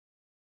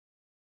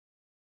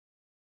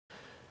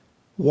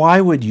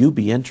Why would you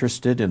be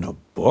interested in a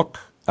book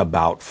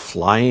about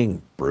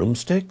flying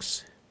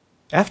broomsticks?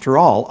 After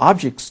all,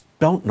 objects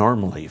don't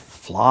normally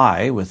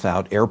fly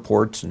without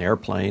airports and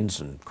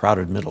airplanes and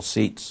crowded middle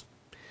seats.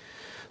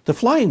 The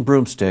flying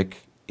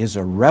broomstick is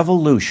a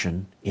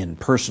revolution in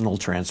personal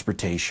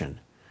transportation.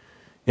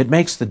 It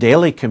makes the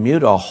daily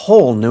commute a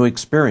whole new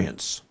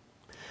experience.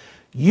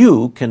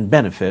 You can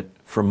benefit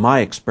from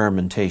my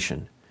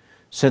experimentation.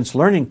 Since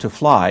learning to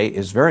fly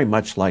is very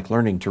much like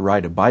learning to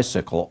ride a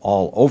bicycle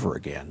all over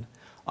again,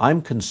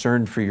 I'm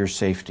concerned for your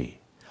safety.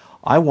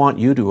 I want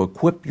you to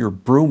equip your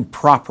broom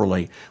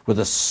properly with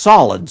a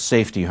solid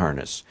safety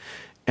harness.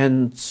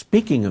 And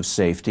speaking of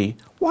safety,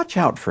 watch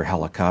out for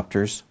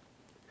helicopters.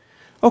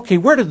 Okay,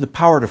 where did the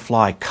power to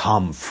fly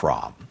come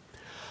from?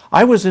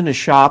 I was in a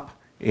shop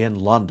in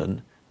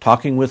London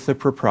talking with the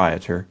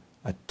proprietor,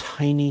 a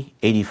tiny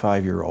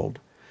 85-year-old.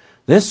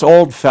 This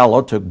old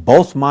fellow took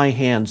both my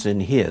hands in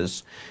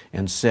his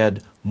and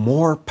said,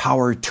 "More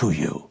power to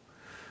you."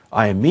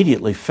 I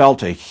immediately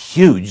felt a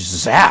huge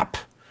zap.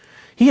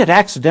 He had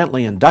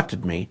accidentally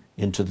inducted me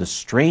into the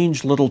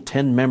strange little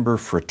 10-member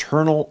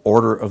Fraternal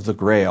Order of the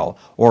Grail,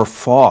 or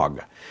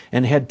FOG,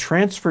 and had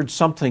transferred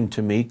something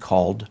to me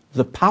called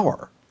the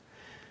Power.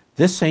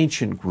 This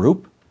ancient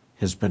group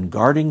has been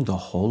guarding the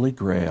Holy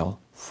Grail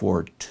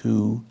for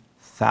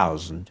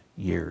 2,000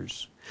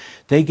 years.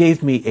 They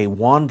gave me a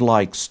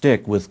wand-like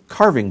stick with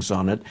carvings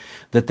on it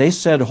that they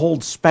said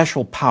holds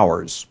special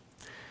powers.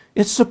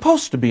 It's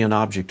supposed to be an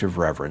object of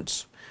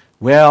reverence.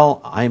 Well,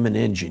 I'm an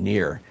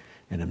engineer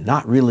and am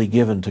not really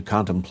given to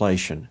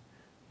contemplation,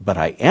 but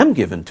I am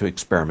given to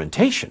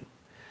experimentation.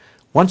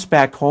 Once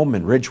back home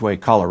in Ridgway,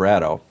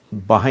 Colorado,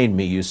 behind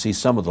me you see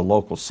some of the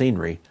local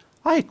scenery,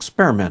 I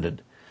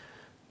experimented.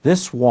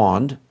 This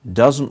wand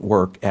doesn't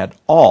work at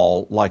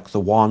all like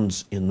the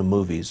wands in the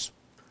movies.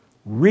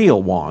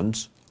 Real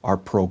wands are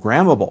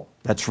programmable.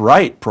 That's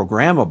right,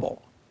 programmable.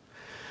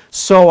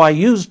 So I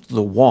used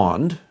the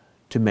wand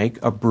to make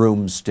a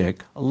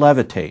broomstick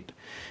levitate.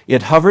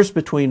 It hovers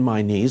between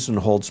my knees and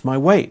holds my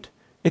weight.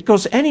 It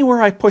goes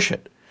anywhere I push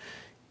it.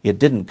 It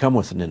didn't come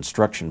with an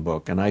instruction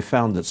book, and I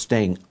found that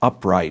staying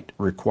upright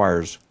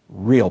requires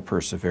real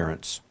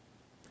perseverance.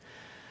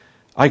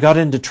 I got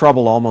into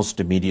trouble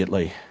almost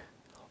immediately.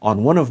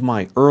 On one of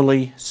my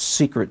early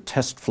secret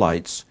test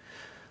flights,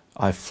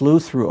 I flew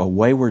through a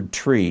wayward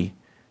tree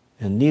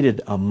and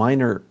needed a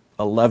minor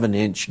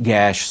 11-inch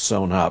gash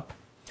sewn up.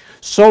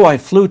 So I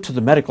flew to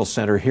the medical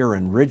center here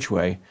in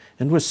Ridgway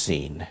and was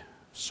seen.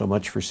 So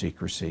much for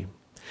secrecy.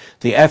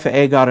 The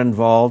FAA got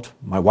involved,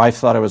 my wife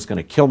thought I was going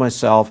to kill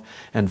myself,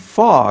 and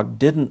FOG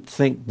didn't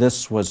think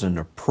this was an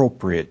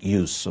appropriate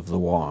use of the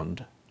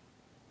wand.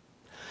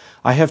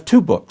 I have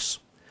 2 books.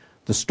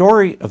 The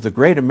story of the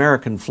great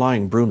American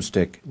flying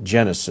broomstick,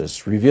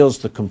 Genesis, reveals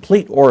the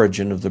complete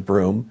origin of the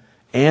broom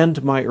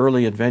and my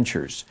early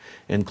adventures,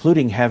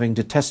 including having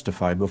to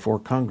testify before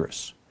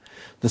Congress.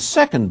 The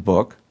second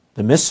book,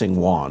 The Missing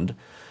Wand,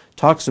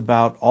 talks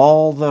about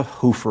all the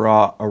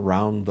hoofra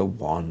around the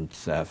wand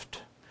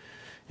theft.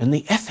 And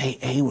the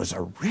FAA was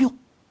a real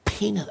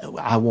pain.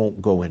 I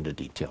won't go into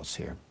details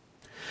here.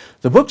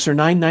 The books are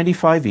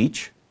 $9.95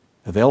 each,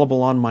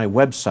 available on my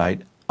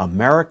website,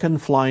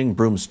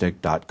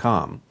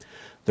 AmericanFlyingBroomstick.com.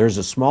 There's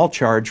a small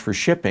charge for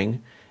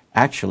shipping,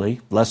 actually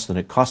less than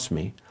it costs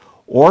me,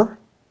 or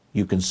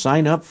you can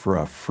sign up for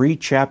a free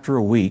chapter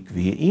a week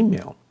via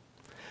email.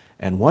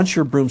 And once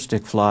your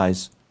broomstick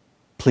flies,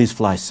 please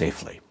fly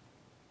safely.